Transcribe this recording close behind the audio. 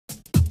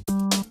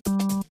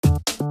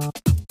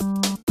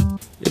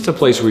It's a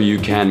place where you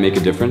can make a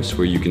difference,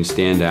 where you can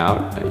stand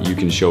out, you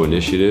can show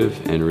initiative,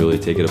 and really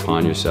take it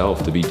upon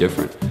yourself to be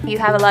different. You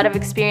have a lot of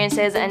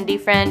experiences and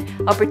different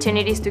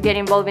opportunities to get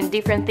involved in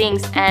different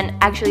things and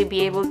actually be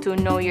able to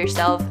know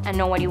yourself and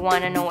know what you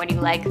want and know what you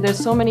like. There's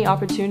so many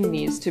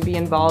opportunities to be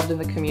involved in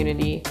the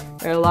community.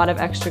 There are a lot of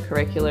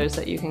extracurriculars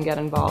that you can get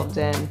involved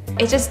in.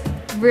 It's just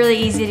really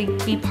easy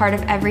to be part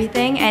of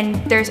everything, and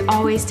there's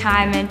always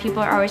time and people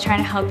are always trying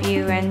to help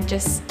you and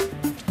just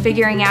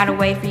figuring out a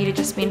way for you to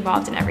just be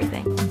involved in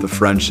everything. The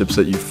friendships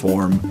that you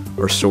form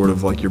are sort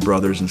of like your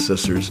brothers and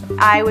sisters.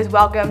 I was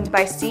welcomed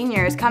by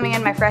seniors coming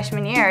in my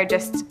freshman year.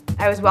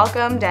 I was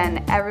welcomed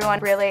and everyone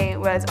really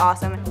was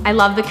awesome. I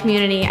love the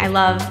community. I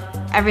love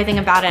everything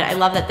about it. I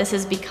love that this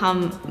has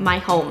become my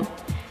home.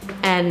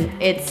 And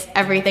it's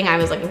everything I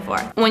was looking for.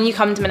 When you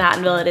come to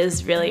Manhattanville, it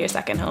is really your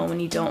second home and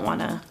you don't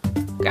want to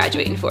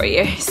graduate in 4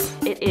 years.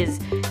 It is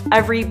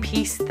every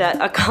piece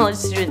that a college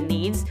student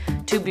needs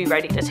to be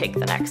ready to take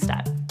the next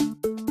step.